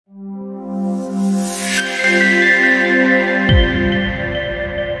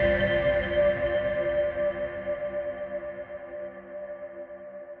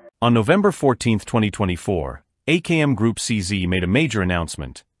On November 14, 2024, AKM Group CZ made a major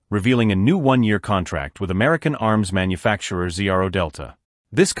announcement, revealing a new one-year contract with American arms manufacturer ZRODelta.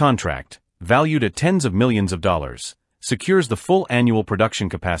 This contract, valued at tens of millions of dollars, secures the full annual production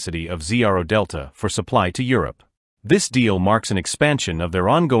capacity of ZRODelta for supply to Europe. This deal marks an expansion of their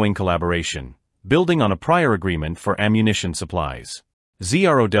ongoing collaboration, building on a prior agreement for ammunition supplies.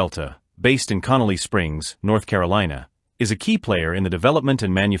 ZRODelta, based in Connolly Springs, North Carolina, is a key player in the development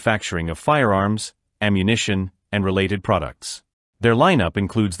and manufacturing of firearms, ammunition, and related products. Their lineup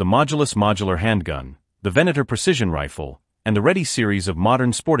includes the modular handgun, the Venator precision rifle, and the Ready series of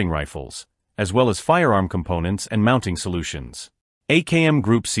modern sporting rifles, as well as firearm components and mounting solutions. AKM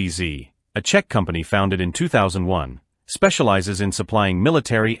Group CZ, a Czech company founded in 2001, specializes in supplying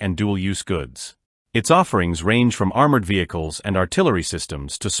military and dual-use goods. Its offerings range from armored vehicles and artillery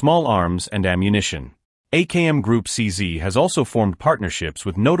systems to small arms and ammunition. AKM Group CZ has also formed partnerships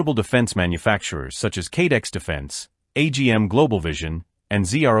with notable defense manufacturers such as Cadex Defense, AGM Global Vision, and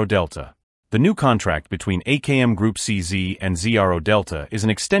ZRODelta. The new contract between AKM Group CZ and ZRODelta is an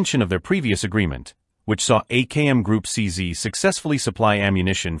extension of their previous agreement, which saw AKM Group CZ successfully supply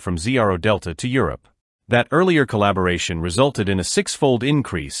ammunition from ZRODelta to Europe. That earlier collaboration resulted in a six-fold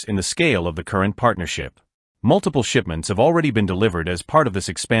increase in the scale of the current partnership. Multiple shipments have already been delivered as part of this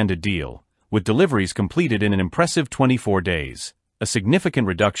expanded deal, with deliveries completed in an impressive 24 days, a significant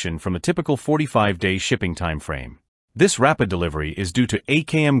reduction from the typical 45-day shipping timeframe. This rapid delivery is due to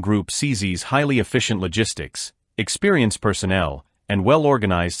AKM Group CZ's highly efficient logistics, experienced personnel, and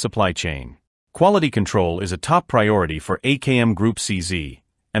well-organized supply chain. Quality control is a top priority for AKM Group CZ,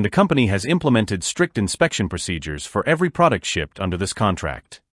 and the company has implemented strict inspection procedures for every product shipped under this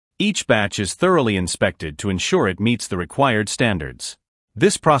contract. Each batch is thoroughly inspected to ensure it meets the required standards.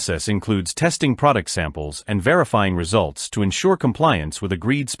 This process includes testing product samples and verifying results to ensure compliance with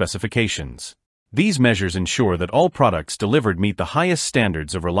agreed specifications. These measures ensure that all products delivered meet the highest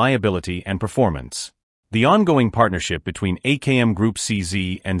standards of reliability and performance. The ongoing partnership between AKM Group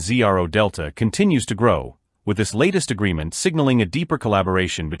CZ and ZRODelta continues to grow, with this latest agreement signaling a deeper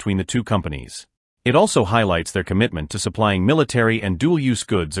collaboration between the two companies. It also highlights their commitment to supplying military and dual-use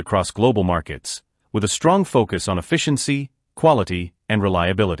goods across global markets, with a strong focus on efficiency, quality, and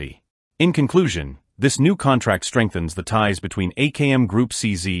reliability. In conclusion, this new contract strengthens the ties between AKM Group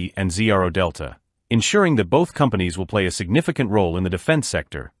CZ and ZRODelta, ensuring that both companies will play a significant role in the defense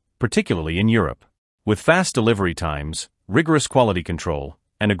sector, particularly in Europe. With fast delivery times, rigorous quality control,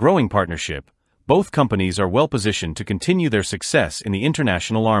 and a growing partnership, both companies are well positioned to continue their success in the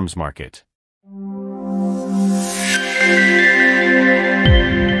international arms market.